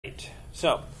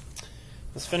So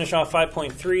let's finish off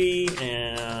 5.3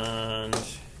 and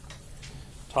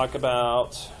talk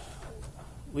about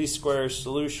least squares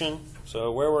solution.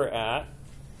 So where we're at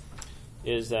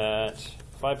is that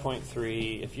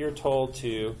 5.3, if you're told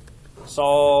to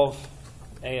solve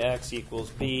AX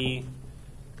equals B,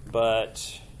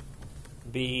 but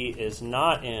B is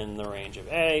not in the range of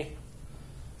A,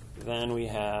 then we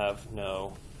have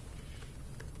no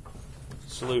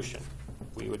solution.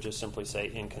 We would just simply say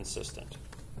inconsistent.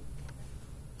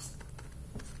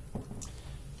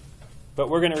 But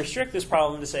we're going to restrict this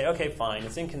problem to say, okay, fine,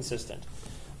 it's inconsistent.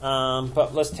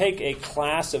 But let's take a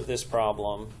class of this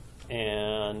problem,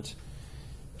 and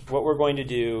what we're going to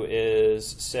do is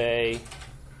say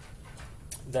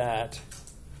that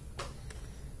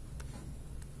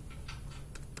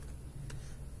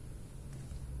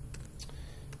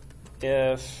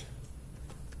if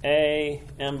A,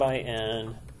 m by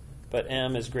n, but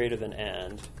m is greater than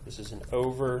n, this is an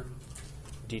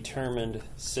over-determined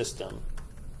system.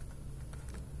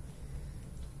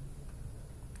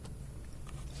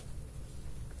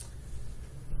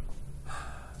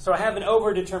 So I have an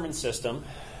overdetermined system,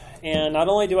 and not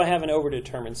only do I have an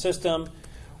overdetermined system,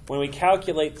 when we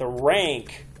calculate the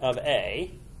rank of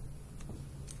A,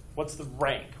 what's the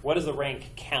rank? What does the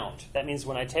rank count? That means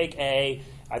when I take A,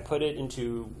 I put it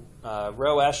into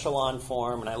row echelon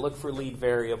form, and I look for lead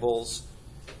variables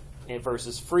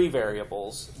versus free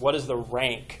variables. What does the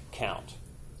rank count?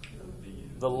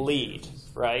 The lead,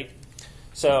 right?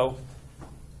 So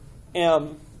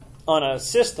M on a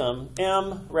system,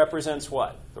 M represents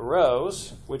what? The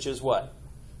rows, which is what?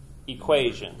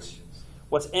 Equations.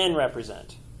 What's N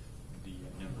represent?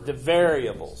 The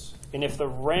variables. And if the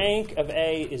rank of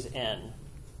A is N,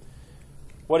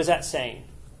 what is that saying?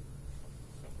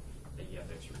 That you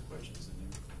have extra equations in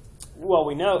there. Well,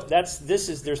 we know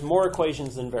there's more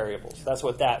equations than variables. That's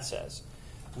what that says.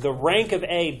 The rank of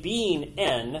A being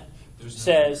N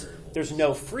says there's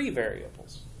no free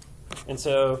variables. And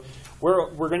so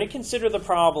we're going to consider the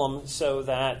problem so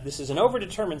that this is an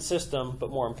overdetermined system,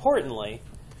 but more importantly,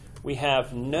 we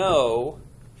have no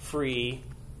free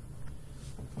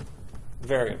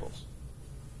variables.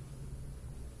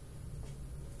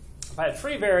 If I had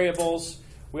free variables,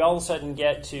 we all of a sudden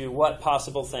get to what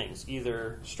possible things?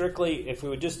 Either strictly, if we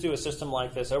would just do a system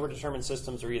like this, overdetermined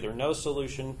systems are either no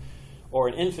solution or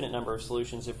an infinite number of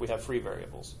solutions if we have free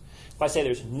variables. If I say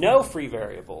there's no free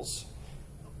variables,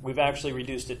 we've actually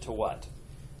reduced it to what?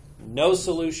 No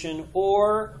solution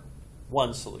or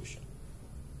one solution,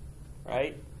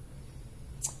 right?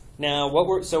 Now, what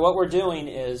we're doing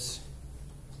is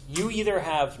you either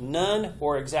have none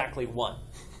or exactly one,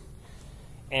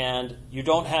 and you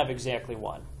don't have exactly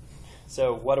one.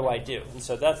 So what do I do? And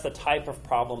so that's the type of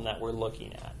problem that we're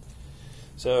looking at.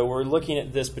 So we're looking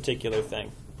at this particular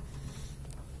thing.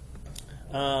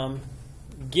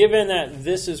 Given that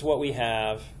this is what we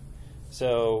have,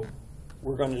 so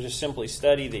we're going to just simply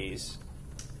study these.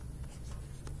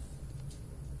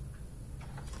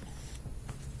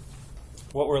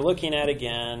 What we're looking at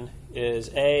again is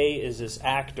A is this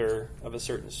actor of a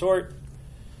certain sort.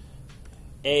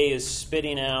 A is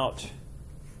spitting out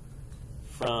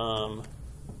from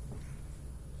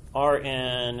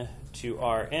Rn to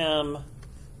Rm.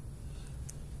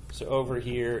 So over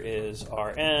here is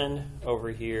Rn,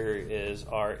 over here is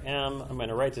Rm. I'm going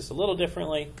to write this a little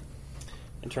differently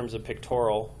in terms of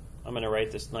pictorial. I'm going to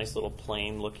write this nice little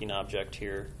plain looking object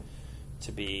here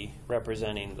to be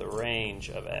representing the range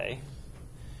of A.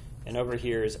 And over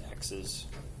here is x's.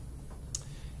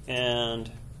 And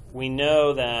we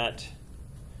know that,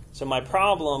 so my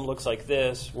problem looks like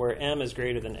this, where m is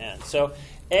greater than n. So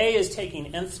A is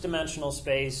taking nth dimensional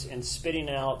space and spitting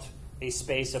out a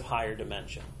space of higher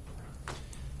dimension.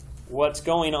 What's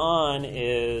going on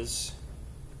is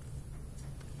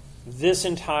this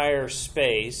entire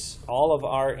space, all of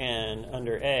Rn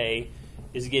under A,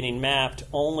 is getting mapped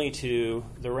only to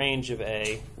the range of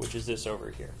A, which is this over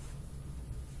here.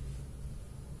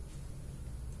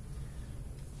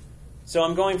 So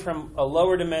I'm going from a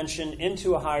lower dimension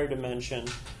into a higher dimension.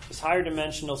 This higher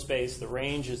dimensional space, the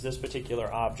range is this particular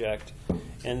object.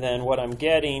 And then what I'm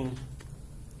getting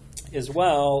as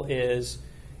well is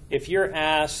if you're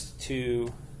asked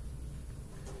to,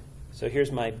 so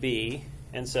here's my B,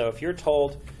 and so if you're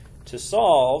told to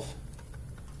solve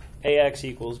AX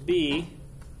equals B,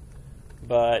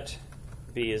 but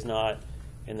B is not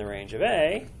in the range of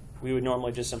A, we would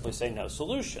normally just simply say no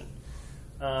solution.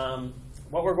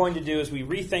 What we're going to do is we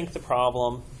rethink the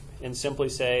problem and simply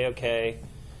say, okay,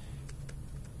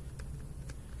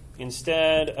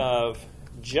 instead of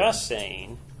just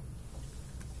saying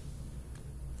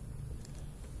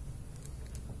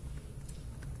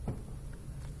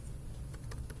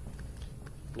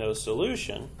no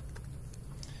solution,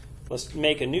 let's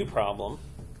make a new problem.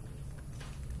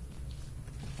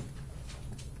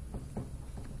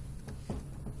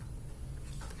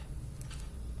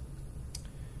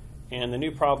 And the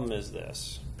new problem is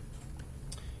this.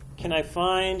 Can I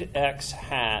find x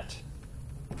hat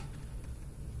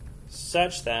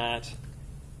such that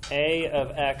a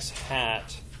of x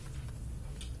hat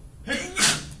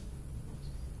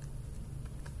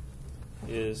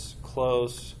is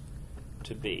close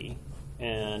to b?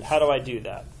 And how do I do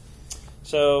that?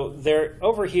 So there,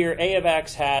 over here, a of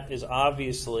x hat is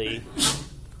obviously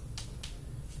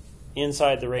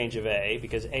inside the range of a,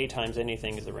 because a times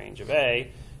anything is the range of a.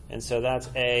 And so that's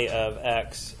a of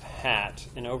x hat.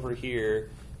 And over here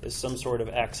is some sort of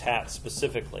x hat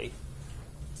specifically,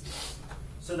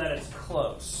 so that it's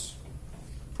close.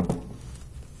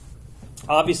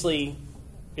 Obviously,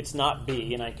 it's not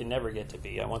b, and I can never get to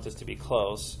b. I want this to be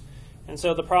close. And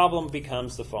so the problem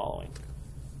becomes the following.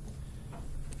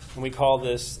 And we call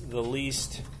this the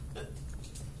least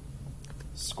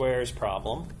squares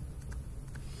problem.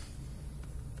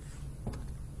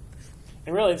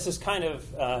 And really, this is kind of,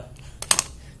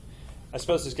 I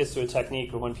suppose this gets to a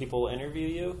technique when people interview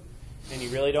you, and you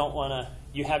really don't want to,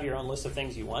 you have your own list of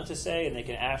things you want to say, and they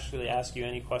can actually ask you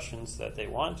any questions that they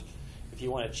want. If you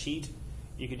want to cheat,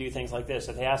 you could do things like this.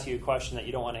 If they ask you a question that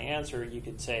you don't want to answer, you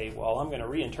could say, well, I'm going to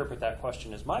reinterpret that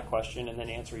question as my question, and then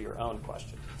answer your own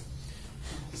question.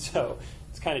 So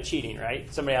it's kind of cheating,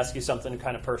 right? Somebody asks you something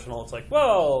kind of personal. It's like,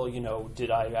 well, you know,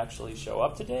 did I actually show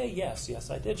up today? Yes,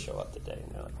 I did show up today.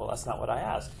 And they're like, well, that's not what I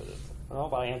asked, but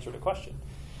I answered a question,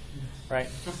 right?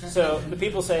 So the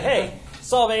people say, hey,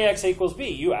 solve ax equals b.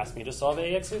 You asked me to solve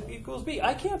ax equals b.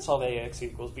 I can't solve ax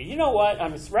equals b. You know what?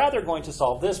 I'm rather going to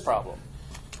solve this problem.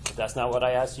 But that's not what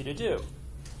I asked you to do.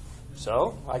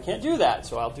 So I can't do that,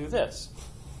 so I'll do this.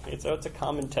 So it's a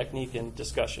common technique in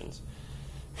discussions.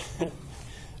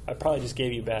 I probably just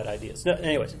gave you bad ideas. No,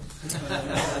 anyways.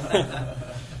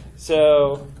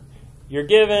 So you're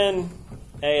given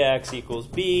ax equals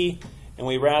b, and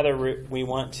we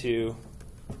want to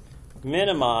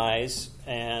minimize,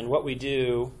 and what we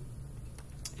do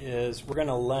is we're going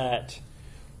to let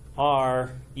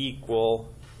r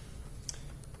equal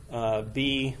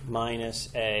b minus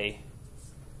a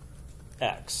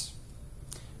x.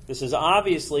 This is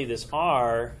obviously, this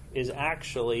r is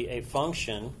actually a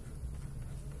function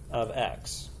of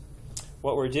x.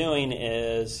 What we're doing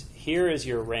is, here is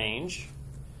your range,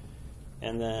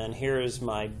 and then here is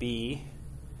my b,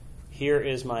 here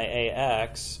is my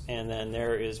ax, and then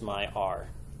there is my r.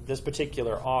 This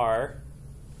particular r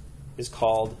is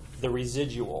called the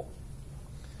residual.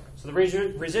 So the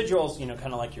residual is, you know,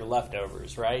 kind of like your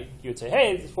leftovers, right? You would say,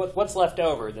 hey, what's left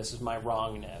over? This is my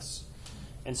wrongness.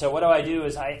 And so what do I do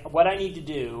is, what I need to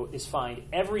do is find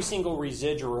every single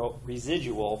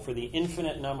residual for the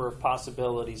infinite number of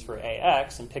possibilities for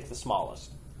ax and pick the smallest.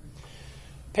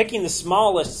 Picking the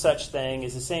smallest such thing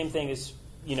is the same thing as,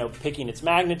 you know, picking its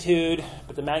magnitude,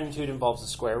 but the magnitude involves the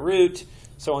square root.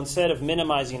 So instead of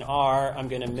minimizing r, I'm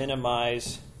going to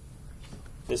minimize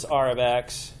this r of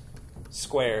x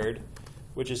squared,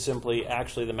 which is simply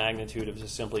actually the magnitude of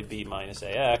just simply b minus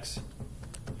ax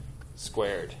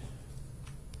squared,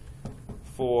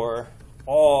 for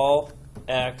all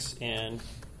x in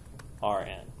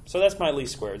Rn. So that's my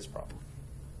least squares problem.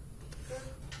 The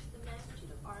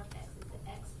magnitude of r of x is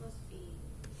the x plus b.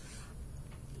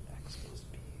 X plus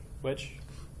b. Which?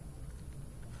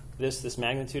 This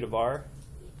magnitude of r?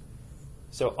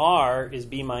 So r is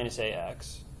b minus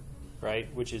ax,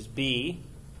 right? Which is b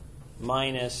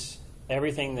minus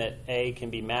everything that a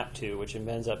can be mapped to, which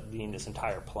ends up being this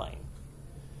entire plane.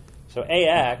 So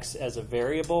ax as a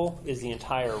variable is the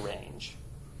entire range.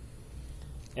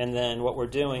 And then what we're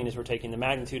doing is we're taking the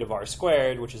magnitude of r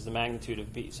squared, which is the magnitude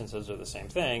of b. Since those are the same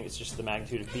thing, it's just the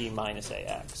magnitude of b minus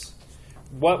ax.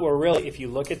 What we're really, if you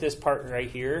look at this part right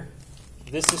here,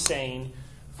 this is saying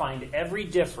find every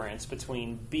difference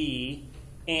between b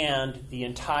and the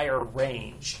entire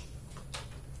range,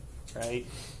 right?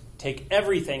 Take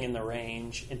everything in the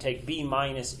range and take b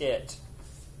minus it.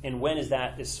 And when is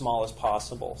that as small as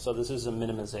possible? So this is a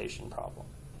minimization problem.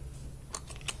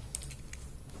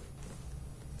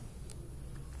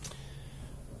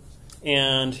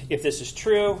 And if this is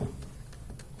true,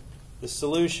 the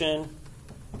solution,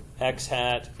 x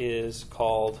hat, is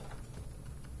called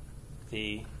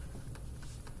the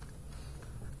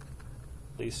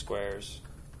least squares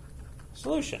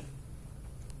solution.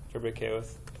 Is everybody okay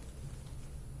with?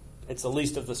 It's the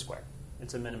least of the square.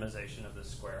 It's a minimization of the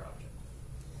square object.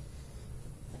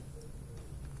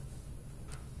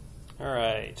 All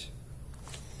right.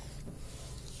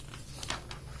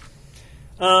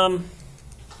 Two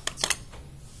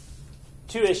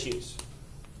issues.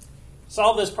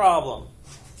 Solve this problem.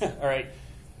 All right.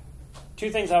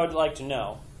 Two things I would like to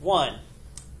know. One,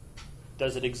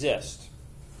 does it exist?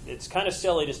 It's kind of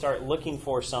silly to start looking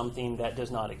for something that does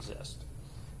not exist.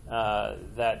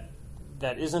 That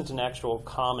isn't an actual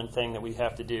common thing that we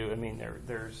have to do. I mean,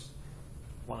 there's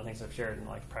one of the things I've shared in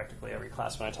like practically every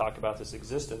class when I talk about this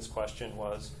existence question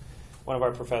was one of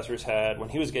our professors had, when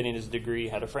he was getting his degree,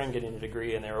 had a friend getting a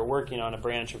degree, and they were working on a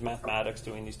branch of mathematics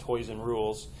doing these toys and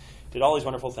rules, did all these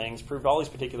wonderful things, proved all these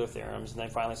particular theorems, and then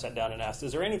finally sat down and asked,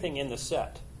 is there anything in the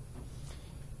set?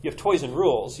 You have toys and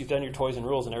rules. You've done your toys and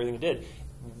rules and everything you did.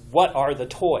 What are the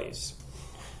toys?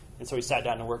 And so he sat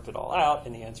down and worked it all out,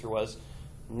 and the answer was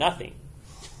nothing.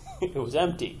 It was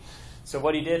empty. So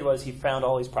what he did was he found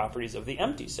all these properties of the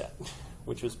empty set,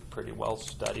 which was pretty well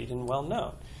studied and well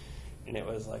known. And it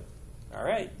was like, all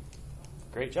right,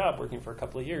 great job working for a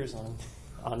couple of years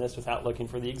on this without looking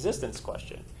for the existence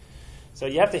question. So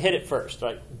you have to hit it first,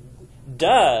 right?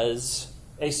 Does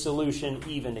a solution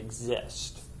even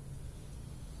exist?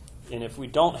 And if we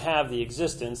don't have the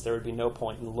existence, there would be no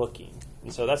point in looking.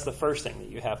 And so that's the first thing that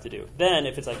you have to do. Then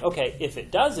if it's like, okay, if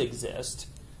it does exist,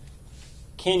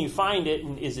 can you find it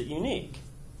and is it unique?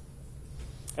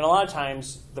 And a lot of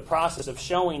times the process of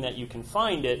showing that you can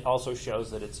find it also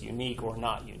shows that it's unique or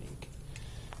not unique.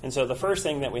 And so the first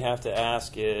thing that we have to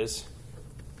ask is,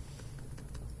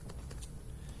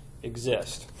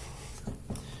 exist.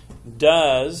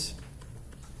 Does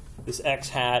this x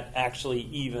hat actually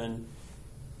even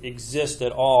exist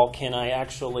at all? Can I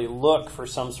actually look for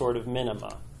some sort of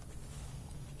minima?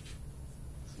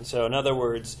 And so in other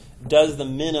words, does the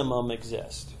minimum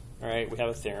exist? All right, we have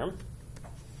a theorem.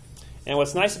 And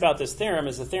what's nice about this theorem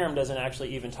is the theorem doesn't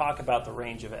actually even talk about the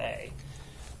range of A.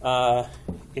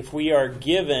 If we are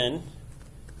given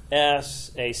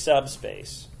S a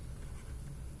subspace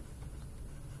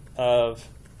of,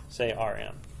 say,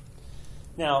 Rm.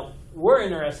 Now, we're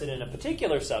interested in a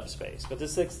particular subspace, but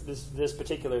this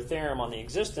particular theorem on the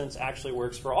existence actually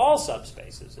works for all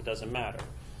subspaces. It doesn't matter.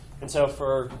 And so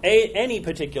for any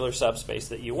particular subspace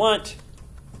that you want,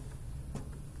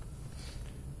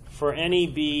 for any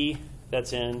B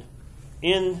that's in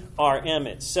Rm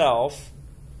itself,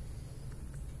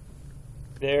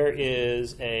 there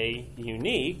is a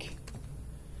unique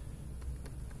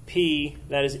P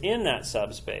that is in that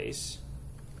subspace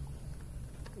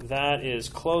that is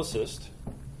closest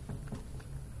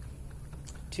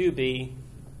to B,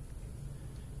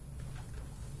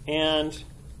 and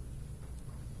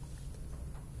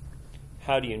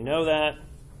how do you know that?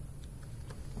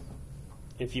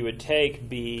 If you would take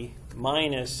B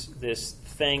minus this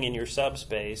thing in your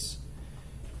subspace,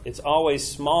 it's always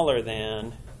smaller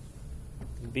than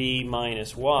B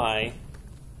minus Y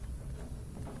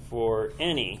for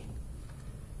any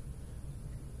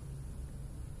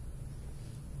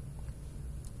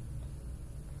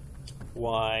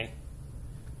Y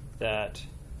that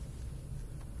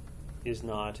is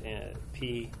not in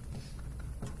P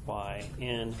Y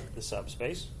in the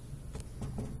subspace.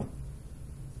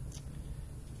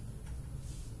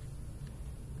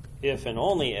 If and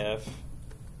only if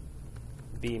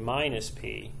B minus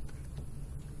P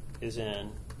is in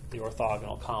the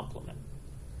orthogonal complement.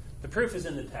 The proof is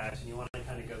in the text, and you want to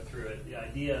kind of go through it. The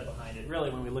idea behind it, really,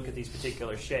 when we look at these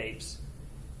particular shapes,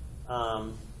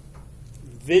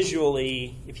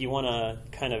 visually, if you want to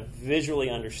kind of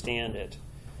visually understand it,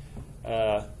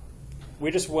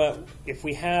 if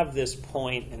we have this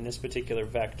point in this particular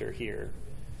vector here,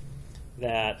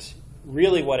 that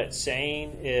really what it's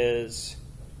saying is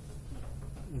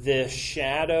the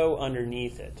shadow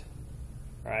underneath it,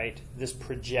 right? This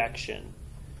projection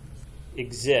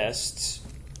exists,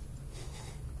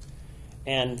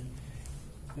 and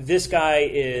this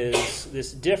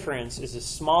difference is as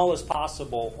small as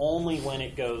possible only when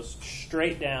it goes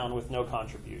straight down with no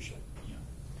contribution.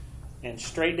 And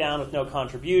straight down with no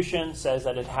contribution says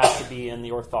that it has to be in the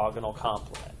orthogonal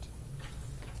complement.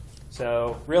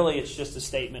 So really it's just a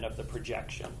statement of the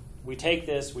projection. We take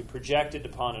this, we project it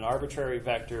upon an arbitrary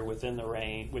vector within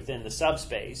the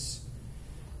subspace.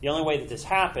 The only way that this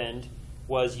happened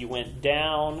was you went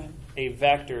down a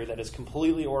vector that is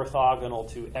completely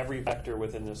orthogonal to every vector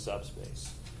within this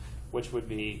subspace, which would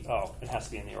be, it has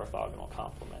to be in the orthogonal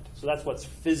complement. So that's what's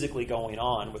physically going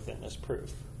on within this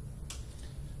proof.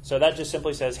 So that just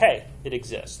simply says, hey, it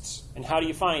exists. And how do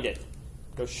you find it?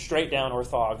 Go straight down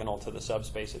orthogonal to the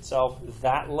subspace itself.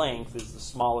 That length is the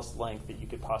smallest length that you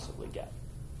could possibly get.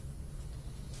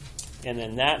 And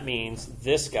then that means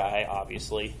this guy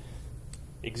obviously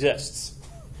exists.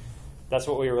 That's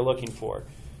what we were looking for.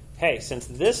 Hey, since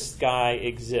this guy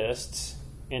exists,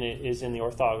 and it is in the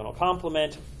orthogonal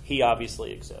complement, he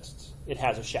obviously exists. It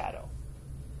has a shadow.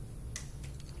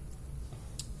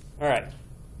 All right.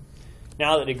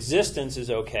 Now that existence is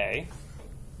okay,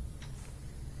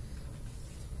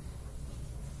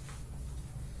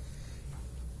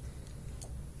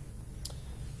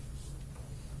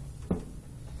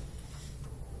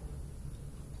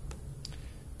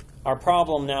 our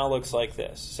problem now looks like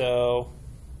this. So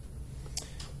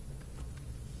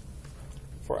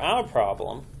for our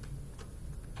problem,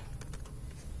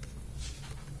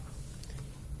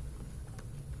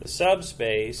 the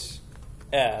subspace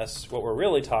S, what we're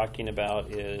really talking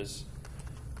about is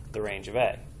the range of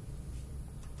A.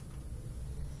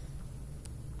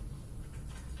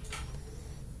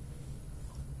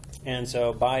 And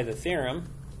so by the theorem,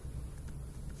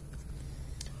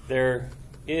 there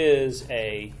is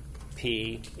a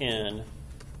P in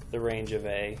the range of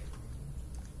A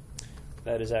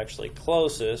that is actually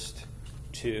closest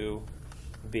to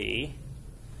B.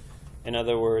 In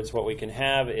other words, what we can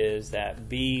have is that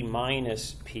B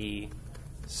minus P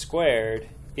squared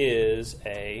is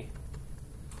a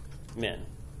min.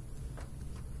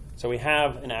 So we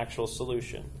have an actual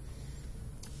solution.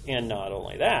 And not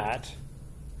only that,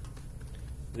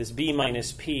 this B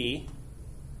minus P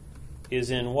is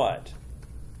in what?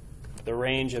 The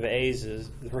range of A's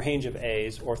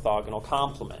orthogonal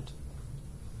complement.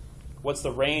 What's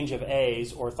the range of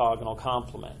A's orthogonal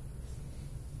complement?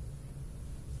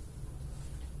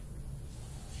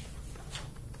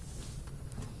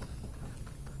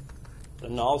 The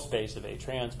null space of A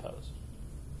transpose.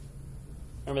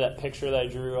 Remember that picture that I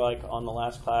drew like on the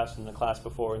last class and the class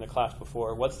before and the class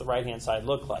before? What's the right-hand side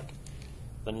look like?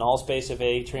 The null space of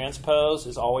A transpose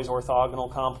is always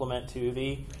orthogonal complement to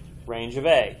the range of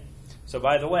A. So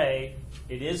by the way,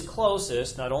 it is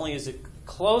closest. Not only is it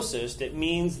closest, it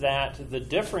means that the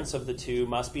difference of the two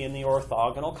must be in the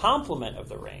orthogonal complement of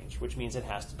the range, which means it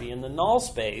has to be in the null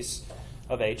space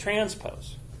of A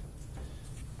transpose.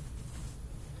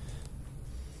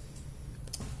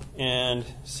 And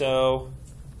so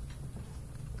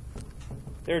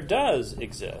there does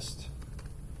exist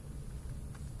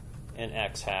an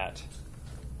X hat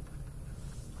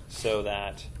so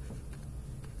that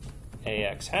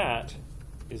AX hat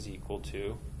is equal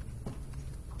to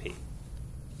P.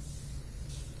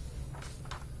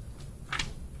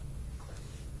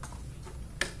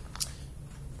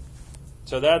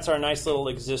 So that's our nice little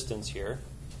existence here.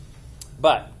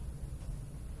 But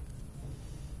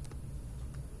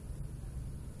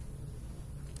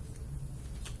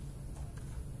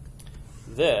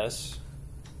this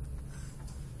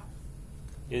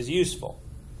is useful.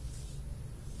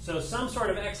 So some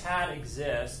sort of X hat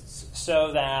exists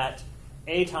so that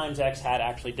A times X hat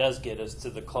actually does get us to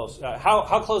the close.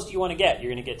 How close do you want to get?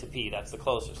 You're going to get to P. That's the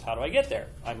closest. How do I get there?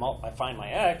 I find my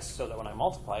X so that when I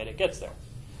multiply it, it gets there.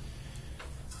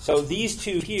 So these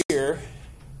two here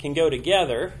can go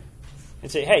together and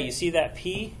say, hey, you see that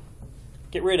P?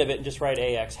 Get rid of it and just write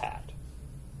AX hat.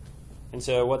 And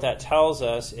so what that tells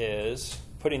us is,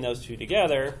 putting those two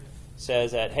together,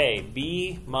 says that, hey,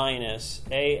 B minus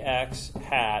AX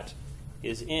hat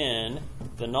is in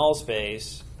the null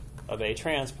space of A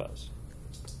transpose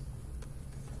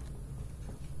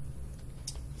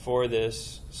for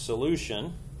this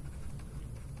solution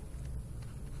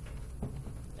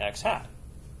X hat.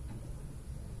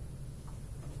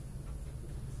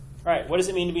 All right, what does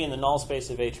it mean to be in the null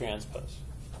space of A transpose?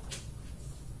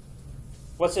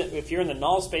 If you're in the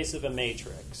null space of a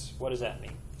matrix, what does that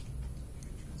mean?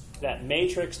 That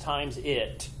matrix times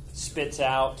it spits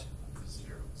out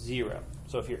 0.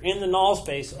 So if you're in the null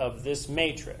space of this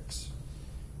matrix,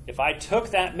 if I took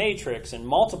that matrix and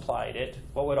multiplied it,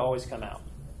 what would always come out?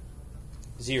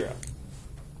 0.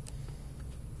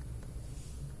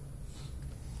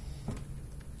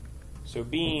 So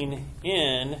being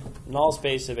in null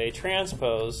space of A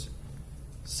transpose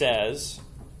says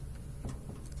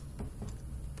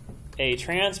A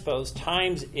transpose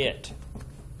times it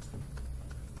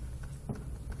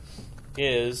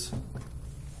is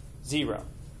 0,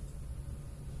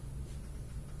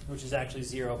 which is actually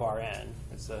 0 of Rn.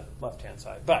 It's the left-hand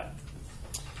side. But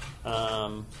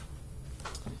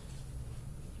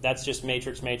that's just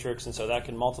matrix, and so that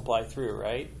can multiply through,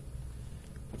 right?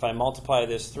 If I multiply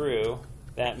this through,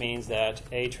 that means that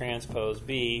A transpose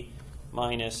B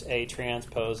minus A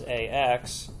transpose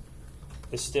AX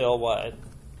is still what?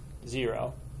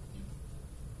 0.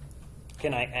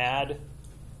 Can I add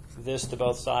this to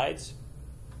both sides?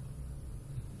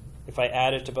 If I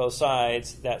add it to both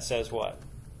sides, that says what?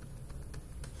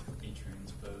 A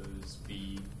transpose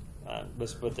B.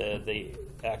 Let's put the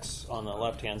X on the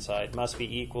left-hand side. Must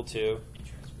be equal to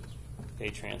A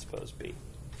transpose B.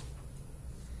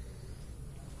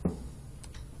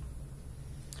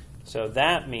 So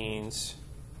that means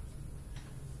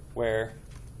where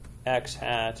x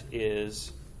hat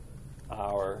is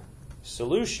our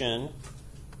solution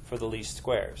for the least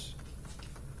squares.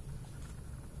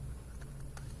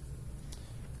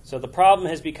 So the problem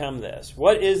has become this.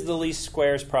 What is the least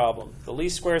squares problem? The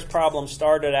least squares problem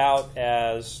started out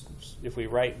as, if we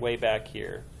write way back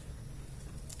here,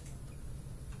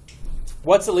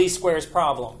 what's the least squares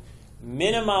problem?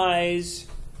 Minimize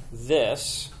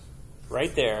this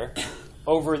right there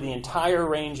over the entire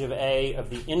range of A of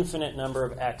the infinite number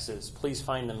of x's. Please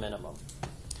find the minimum.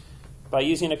 By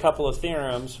using a couple of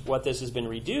theorems, what this has been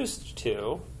reduced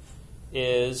to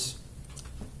is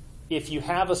if you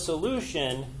have a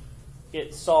solution,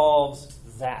 it solves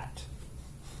that,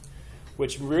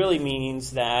 which really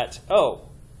means that, oh,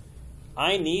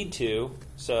 I need to,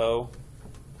 so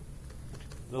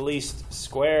the least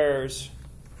squares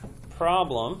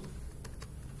problem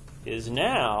is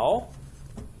now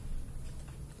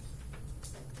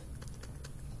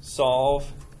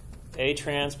solve A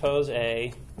transpose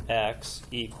A x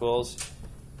equals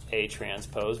A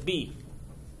transpose B.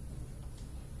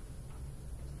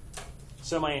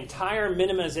 So my entire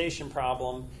minimization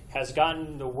problem has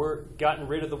gotten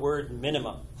rid of the word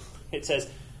minimum. It says,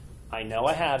 I know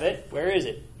I have it. Where is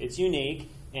it? It's unique.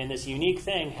 And this unique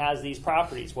thing has these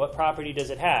properties. What property does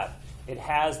it have? It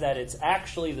has that it's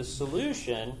actually the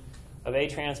solution of A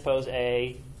transpose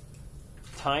A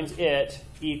times it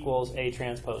equals A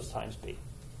transpose times B.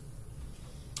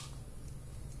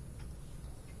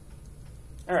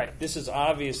 All right, this is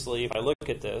obviously, if I look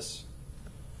at this,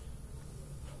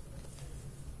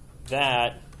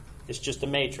 that is just a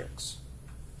matrix,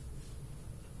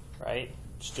 right?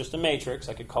 It's just a matrix.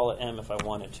 I could call it M if I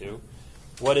wanted to.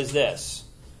 What is this?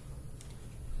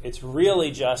 It's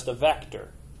really just a vector,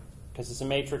 because it's a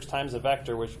matrix times a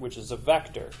vector, which is a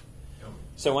vector.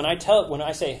 So when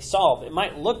I say solve, it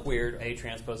might look weird, A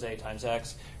transpose A times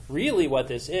x. Really what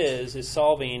this is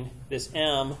solving this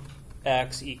M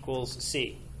x equals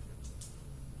C.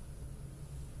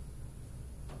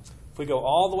 If we go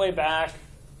all the way back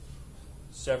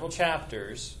several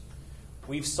chapters,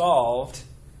 we've solved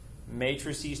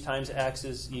matrices times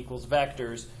x's equals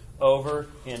vectors over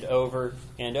and over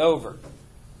and over.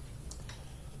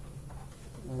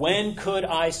 When could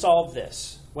I solve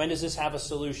this? When does this have a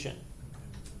solution?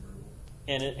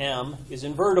 And an M is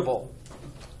invertible.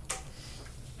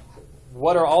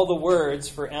 What are all the words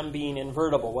for M being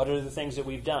invertible? What are the things that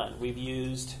we've done? We've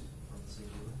used,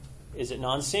 is it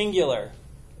non-singular?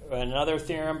 Another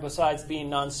theorem besides being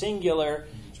non-singular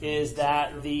is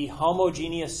that the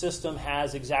homogeneous system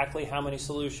has exactly how many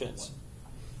solutions?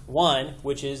 One,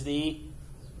 which is the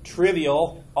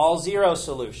trivial all zero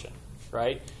solution,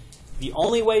 right? The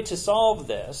only way to solve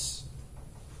this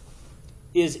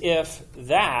is if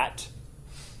that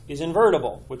is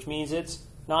invertible, which means it's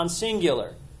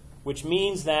non-singular, which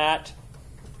means that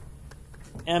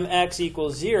mx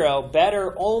equals 0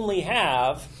 better only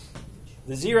have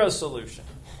the zero solution.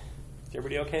 Is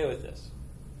everybody okay with this?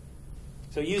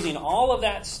 So using all of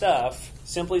that stuff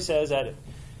simply says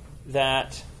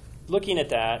that looking at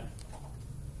that,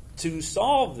 to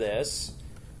solve this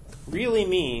really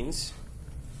means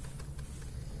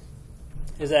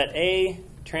is that A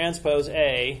transpose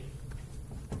A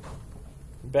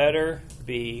better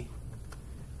be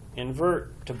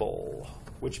invertible,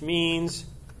 which means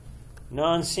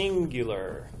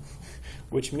non-singular,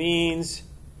 which means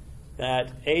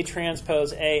that A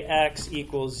transpose AX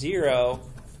equals 0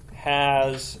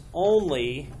 has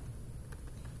only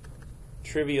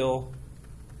trivial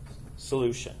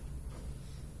solution.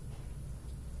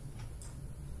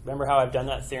 Remember how I've done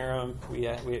that theorem? We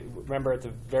remember at the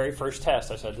very first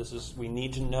test I said we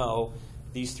need to know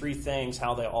these three things,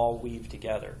 how they all weave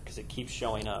together, because it keeps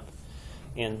showing up.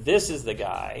 And this is the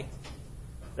guy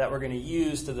that we're going to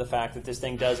use to the fact that this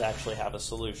thing does actually have a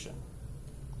solution.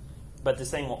 But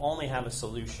this thing will only have a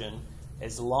solution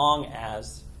as long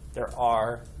as there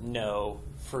are no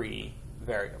free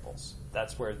variables.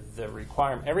 That's where the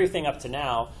requirement, everything up to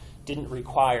now didn't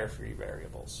require free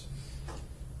variables.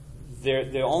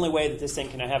 The only way that this thing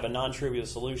can have a non-trivial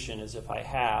solution is if I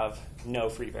have no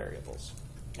free variables.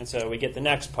 And so we get the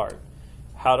next part.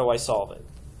 How do I solve it?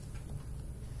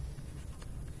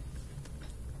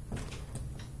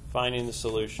 Finding the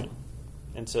solution.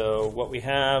 And so what we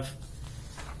have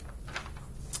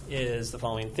is the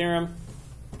following theorem.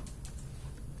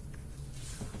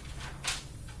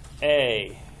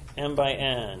 A, m by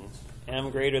n, m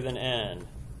greater than n,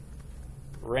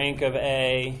 rank of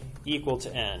A equal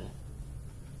to n.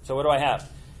 So what do I have?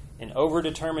 an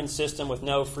overdetermined system with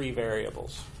no free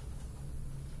variables.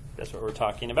 That's what we're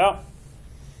talking about.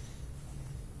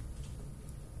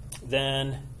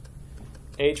 Then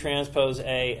A transpose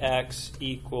A X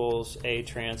equals A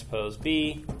transpose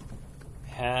B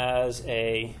has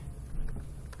a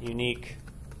unique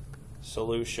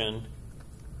solution,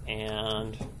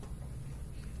 and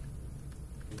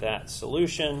that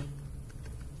solution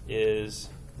is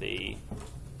the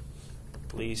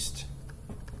least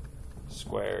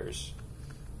squares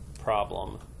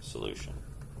problem solution.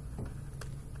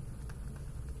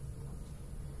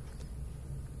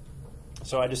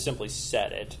 So I just simply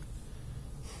set it.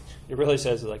 It really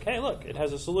says, like, hey, look, it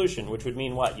has a solution, which would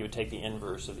mean what? You would take the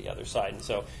inverse of the other side. And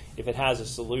so if it has a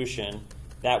solution,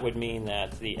 that would mean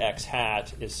that the x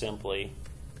hat is simply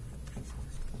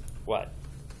what?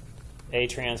 A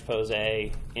transpose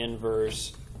A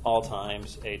inverse all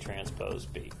times A transpose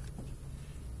B.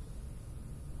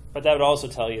 But that would also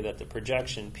tell you that the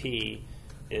projection P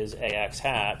is AX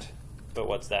hat, but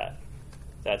what's that?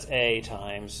 That's A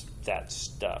times that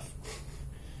stuff,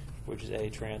 which is A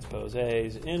transpose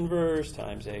A's inverse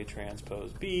times A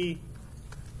transpose B.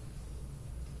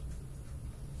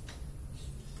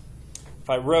 If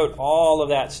I wrote all of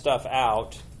that stuff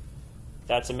out,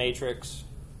 that's a matrix,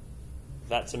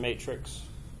 that's a matrix,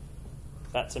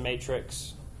 that's a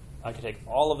matrix. I could take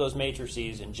all of those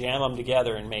matrices and jam them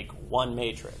together and make one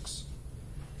matrix.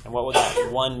 And what would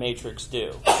that one matrix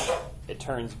do? It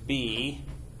turns B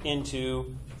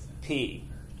into P,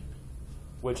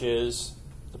 which is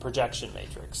the projection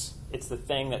matrix. It's the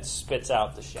thing that spits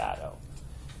out the shadow.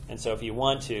 And so if you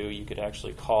want to, you could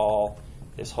actually call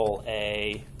this whole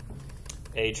A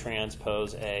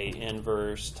transpose A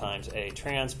inverse times A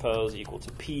transpose equal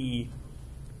to P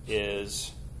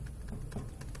is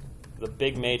the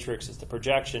big matrix, is the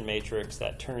projection matrix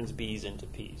that turns B's into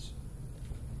P's.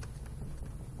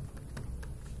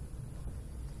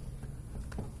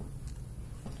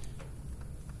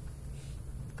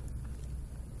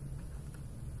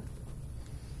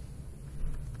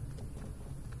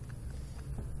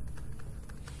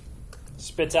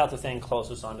 Spits out the thing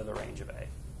closest onto the range of A.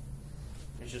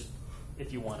 It's just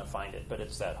if you want to find it, but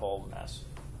it's that whole mess.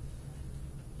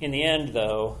 In the end,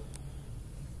 though,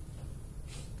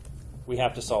 we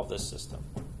have to solve this system.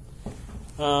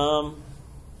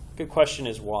 Good question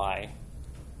is why.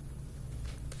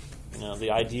 You know,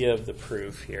 the idea of the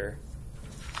proof here.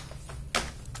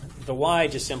 The why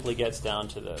just simply gets down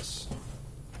to this.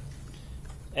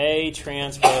 A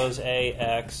transpose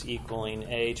AX equaling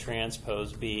A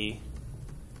transpose B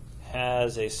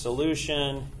has a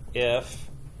solution if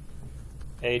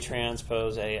A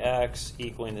transpose AX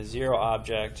equaling the zero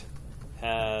object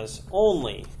has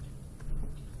only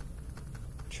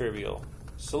trivial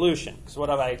solution. Because what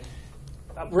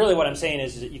I'm saying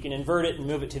is that you can invert it and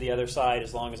move it to the other side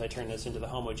as long as I turn this into the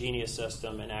homogeneous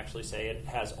system and actually say it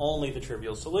has only the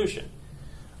trivial solution.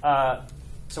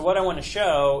 So what I want to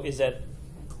show is that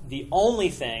the only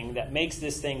thing that makes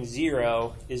this thing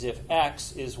zero is if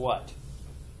x is what?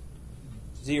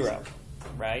 Zero,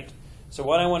 right? So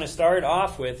what I want to start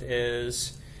off with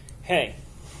is, hey,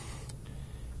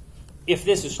 if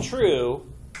this is true,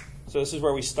 so this is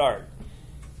where we start.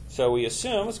 So we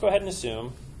assume, let's go ahead and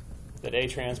assume that A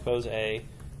transpose A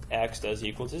x does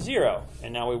equal to 0.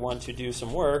 And now we want to do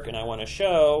some work, and I want to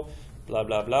show, blah,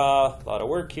 blah, blah, a lot of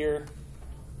work here,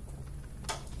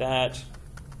 that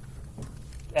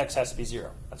x has to be 0.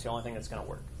 That's the only thing that's going to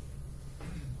work.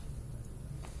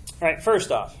 All right,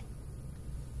 first off,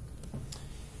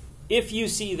 if you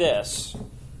see this,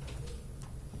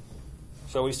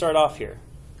 so we start off here.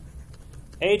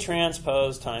 A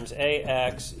transpose times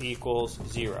AX equals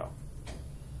 0.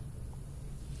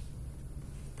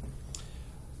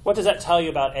 What does that tell you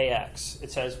about AX?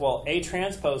 It says, well, A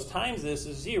transpose times this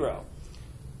is 0.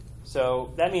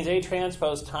 So that means A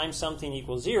transpose times something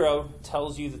equals 0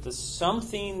 tells you that the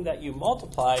something that you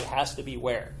multiplied has to be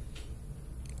where?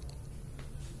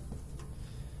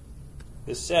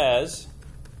 This says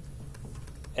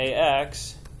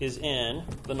AX is in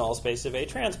the null space of A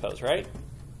transpose, right?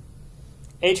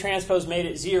 A transpose made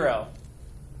it 0.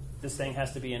 This thing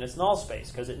has to be in its null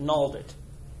space because it nulled it.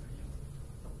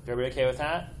 Everybody okay with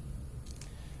that?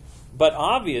 But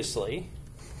obviously,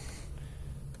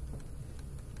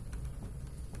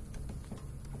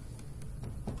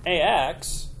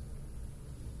 AX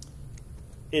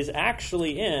is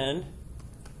actually in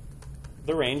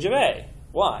the range of A.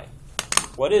 Why?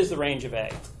 What is the range of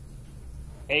A?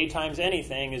 A times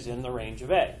anything is in the range of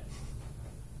A.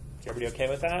 Is everybody okay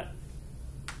with that?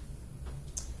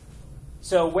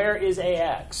 So where is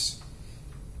AX?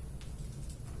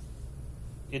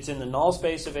 It's in the null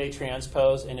space of A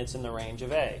transpose, and it's in the range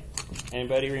of A.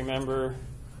 Anybody remember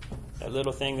that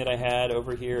little thing that I had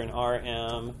over here in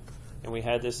Rm, and we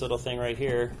had this little thing right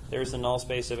here? There's the null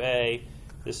space of A.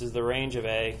 This is the range of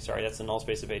A. Sorry, that's the null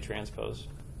space of A transpose.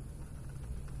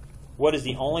 What is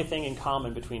the only thing in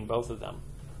common between both of them?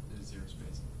 The zero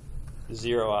space. The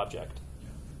zero object. Yeah.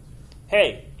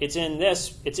 Hey, it's in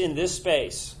this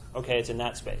space. Okay, it's in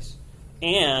that space.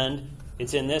 And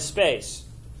it's in this space.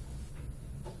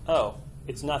 Oh,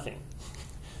 it's nothing.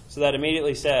 So that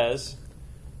immediately says,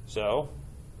 so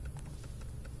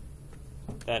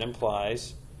that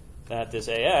implies that this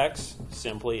AX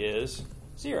simply is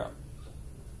 0.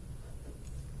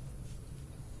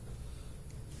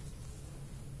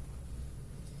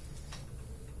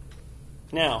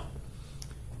 Now,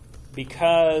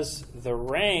 because the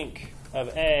rank of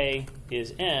A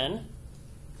is n,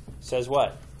 says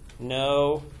what?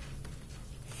 No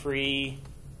free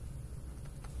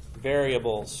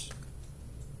variables.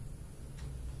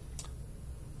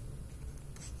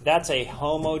 That's a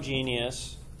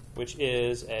homogeneous, which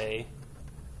is a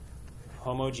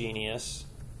homogeneous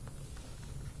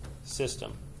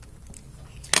system.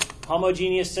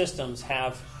 Homogeneous systems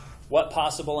have what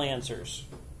possible answers?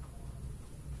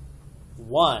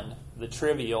 1, the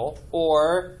trivial,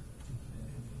 or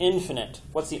infinite.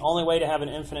 What's the only way to have an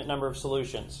infinite number of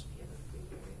solutions?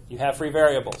 You have free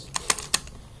variables.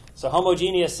 So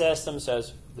homogeneous system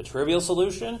says the trivial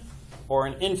solution or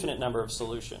an infinite number of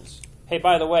solutions. Hey,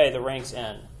 by the way, the rank's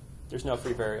n. There's no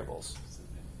free variables.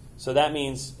 So that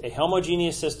means a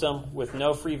homogeneous system with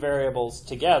no free variables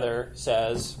together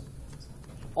says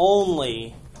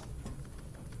only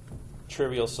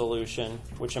trivial solution,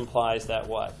 which implies that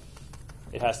what?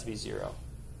 It has to be 0,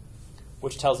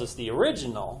 which tells us the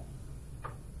original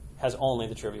has only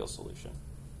the trivial solution,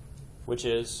 which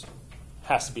has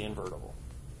to be invertible.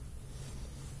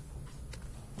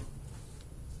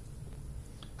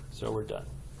 So we're done.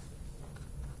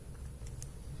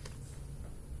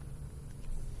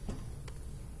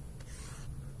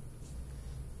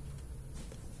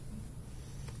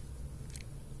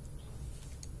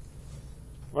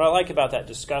 What I like about that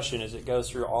discussion is it goes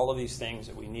through all of these things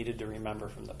that we needed to remember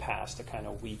from the past to kind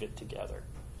of weave it together.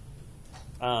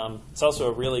 It's also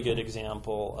a really good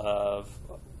example of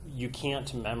you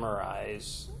can't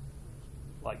memorize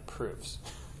like proofs.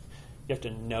 You have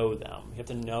to know them. You have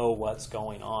to know what's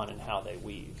going on and how they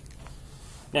weave.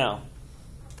 Now,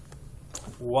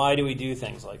 why do we do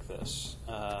things like this?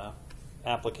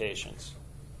 Applications.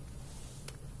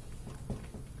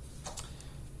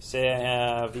 Say I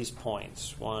have these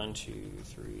points, 1, 2,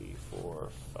 3, 4,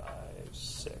 5,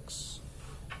 6.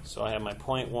 So I have my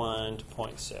point 1 to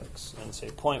point 6. And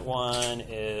say point 1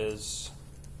 is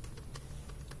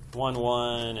 1,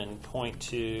 1, and point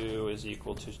 2 is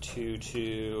equal to 2,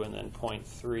 2, and then point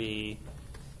 3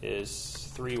 is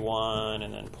 3, 1,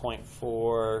 and then point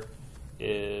 4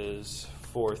 is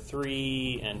 4,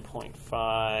 3, and point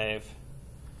 5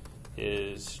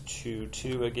 is 2,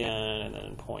 2 again, and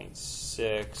then point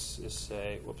 6 is,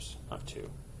 say, whoops, not 2,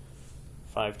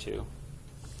 5, 2.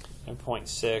 And point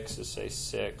 6 is, say,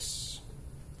 6,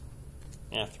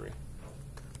 3.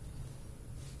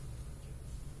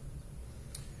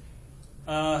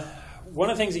 One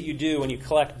of the things that you do when you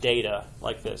collect data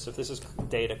like this, if this is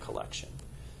data collection,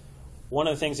 one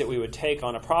of the things that we would take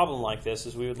on a problem like this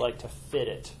is we would like to fit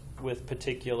it with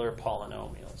particular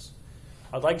polynomials.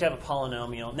 I'd like to have a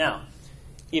polynomial. Now,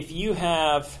 if you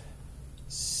have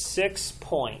 6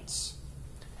 points,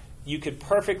 you could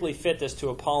perfectly fit this to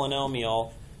a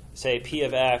polynomial, say p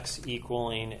of x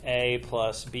equaling a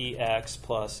plus bx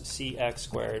plus cx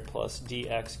squared plus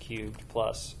dx cubed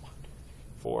plus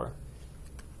 4.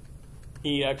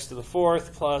 ex to the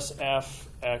 4th plus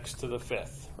fx to the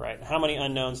 5th, right? How many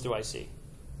unknowns do I see?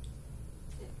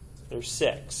 There's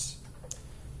 6.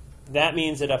 That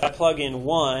means that if I plug in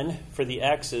 1 for the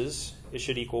x's, it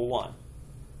should equal 1.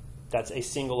 That's a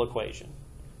single equation.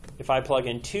 If I plug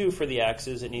in 2 for the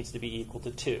x's, it needs to be equal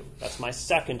to 2. That's my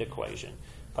second equation.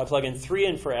 If I plug in 3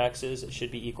 in for x's, it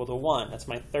should be equal to 1. That's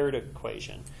my third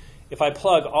equation. If I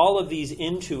plug all of these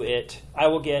into it, I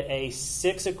will get a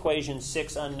 6 equation,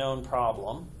 6 unknown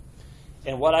problem.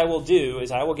 And what I will do is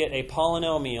I will get a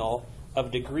polynomial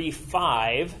of degree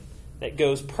 5 that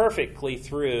goes perfectly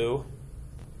through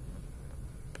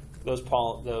those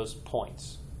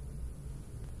points.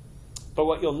 But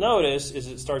what you'll notice is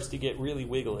it starts to get really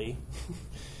wiggly.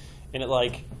 And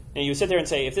you sit there and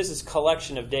say, if this is a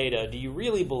collection of data, do you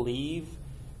really believe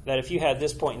that if you had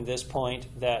this point and this point,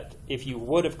 that if you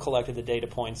would have collected the data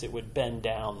points, it would bend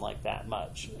down like that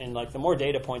much. And like the more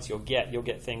data points you'll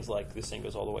get things like this thing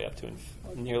goes all the way up to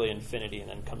nearly infinity and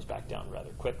then comes back down rather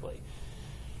quickly.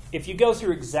 If you go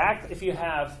through if you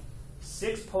have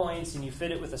 6 points and you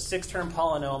fit it with a 6-term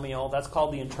polynomial, that's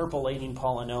called the interpolating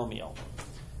polynomial.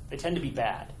 They tend to be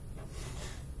bad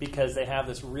because they have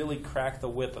this really crack the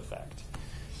whip effect.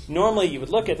 Normally, you would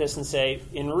look at this and say,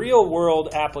 in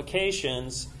real-world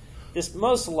applications, this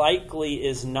most likely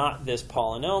is not this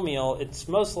polynomial. It's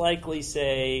most likely,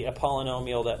 say, a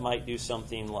polynomial that might do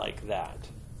something like that,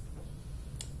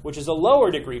 which is a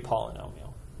lower degree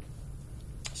polynomial.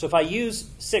 So if I use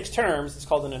 6 terms, it's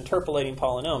called an interpolating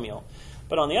polynomial.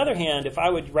 But on the other hand, if I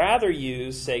would rather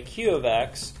use, say, q of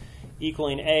x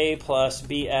equaling a plus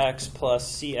bx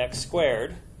plus cx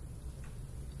squared,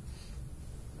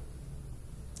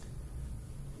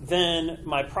 then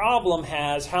my problem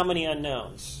has how many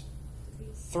unknowns?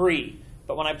 3.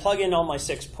 But when I plug in all my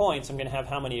 6 points, I'm going to have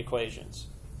how many equations?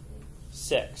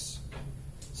 6.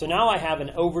 So now I have an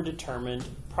overdetermined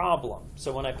problem.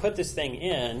 So when I put this thing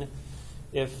in,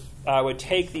 if I would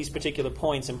take these particular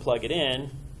points and plug it in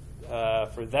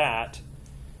for that,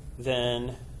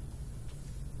 then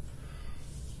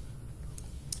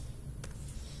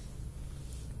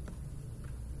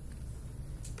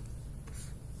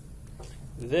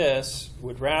this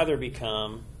would rather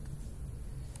become,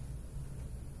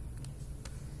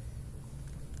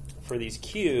 for these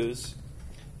q's,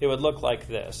 it would look like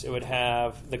this. It would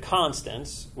have the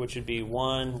constants, which would be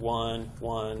 1, 1,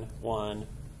 1, 1,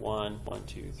 1, 1,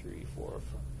 2, 3, 4, 5,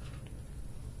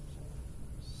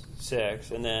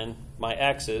 6, and then my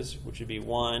x's, which would be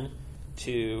 1,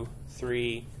 2,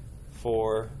 3,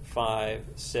 4, 5,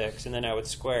 6, and then I would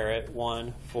square it,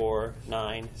 1, 4,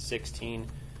 9, 16,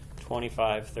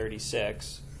 25,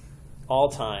 36, all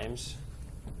times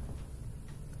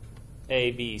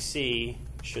A, B, C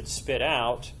should spit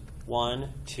out 1,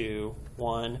 2,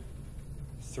 1,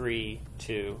 3,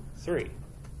 2, 3.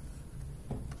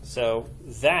 So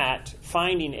that,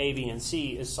 finding A, B, and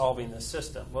C is solving this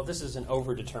system. Well, this is an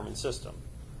overdetermined system.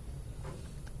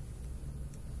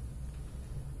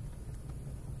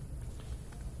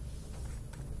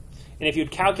 And if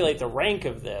you'd calculate the rank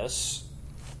of this,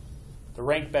 the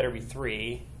rank better be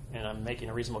 3, and I'm making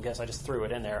a reasonable guess. I just threw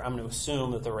it in there. I'm going to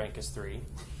assume that the rank is 3,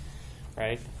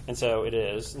 right? And so it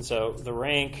is. And so the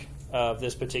rank of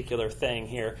this particular thing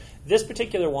here, this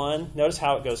particular one, notice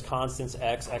how it goes constants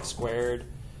x squared.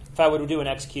 If I would do an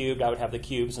x cubed, I would have the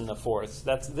cubes and the fourths.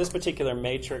 That's this particular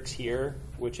matrix here,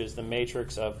 which is the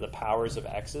matrix of the powers of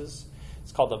x's.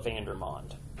 It's called the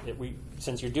Vandermonde.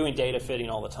 Since you're doing data fitting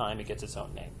all the time, it gets its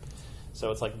own name.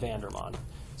 So it's like Vandermonde.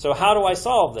 So how do I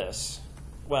solve this?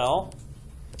 Well,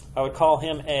 I would call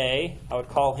him A, I would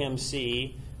call him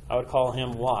C, I would call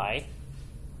him Y.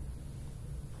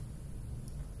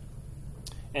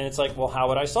 And it's like, well, how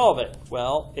would I solve it?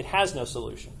 Well, it has no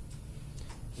solution.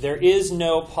 There is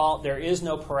no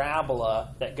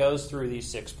parabola that goes through these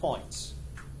 6 points.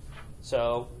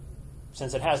 So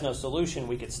since it has no solution,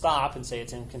 we could stop and say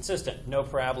it's inconsistent. No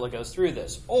parabola goes through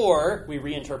this. Or we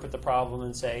reinterpret the problem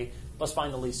and say, let's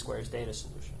find the least squares data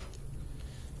solution.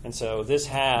 And so this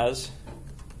has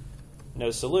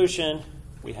no solution.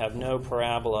 We have no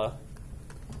parabola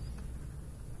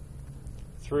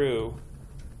through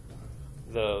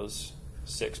those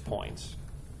 6 points.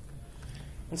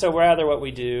 And so rather what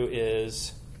we do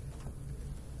is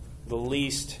the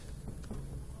least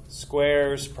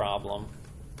squares problem,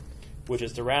 which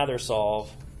is to rather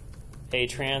solve A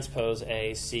transpose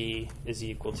A C is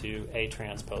equal to A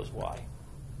transpose Y.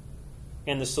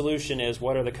 And the solution is,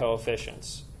 what are the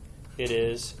coefficients? It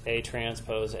is A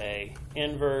transpose A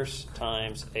inverse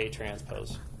times A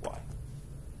transpose Y.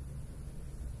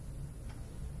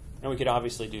 And we could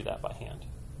obviously do that by hand.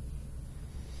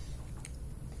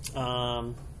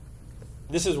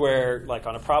 This is where, like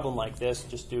on a problem like this,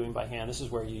 just doing by hand, this is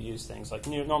where you use things like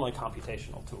normally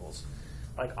computational tools,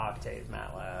 like Octave,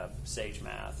 MATLAB, Sage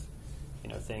Math,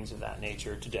 things of that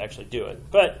nature to actually do it.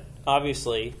 But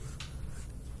obviously,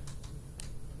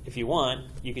 if you want,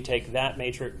 you could take that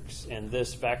matrix and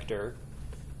this vector,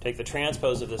 take the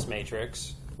transpose of this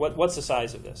matrix. What's the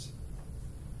size of this?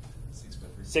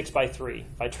 6 by 3.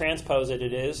 If I transpose it,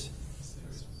 it is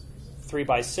 3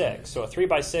 by 6. So a 3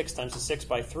 by 6 times a 6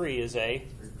 by 3 is a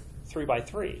 3 by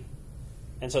 3.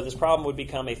 And so this problem would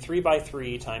become a 3 by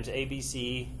 3 times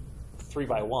ABC 3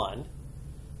 by 1.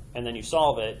 And then you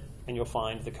solve it, and you'll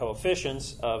find the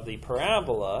coefficients of the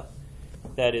parabola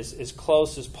that is as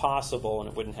close as possible, and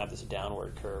it wouldn't have this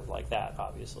downward curve like that,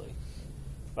 obviously.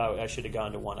 I should have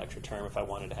gone to one extra term if I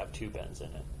wanted to have 2 bends in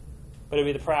it. But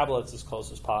it'd be the parabola that's as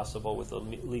close as possible with the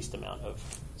least amount of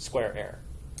square error.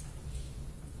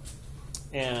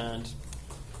 And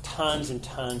tons and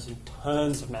tons and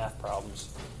tons of math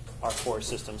problems are for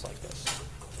systems like this.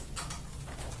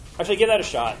 Actually, give that a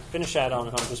shot. Finish that on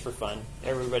home just for fun.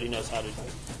 Everybody knows how to do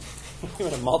it. You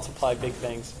want to multiply big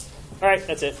things. All right,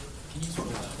 that's it. Can you spell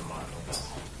that?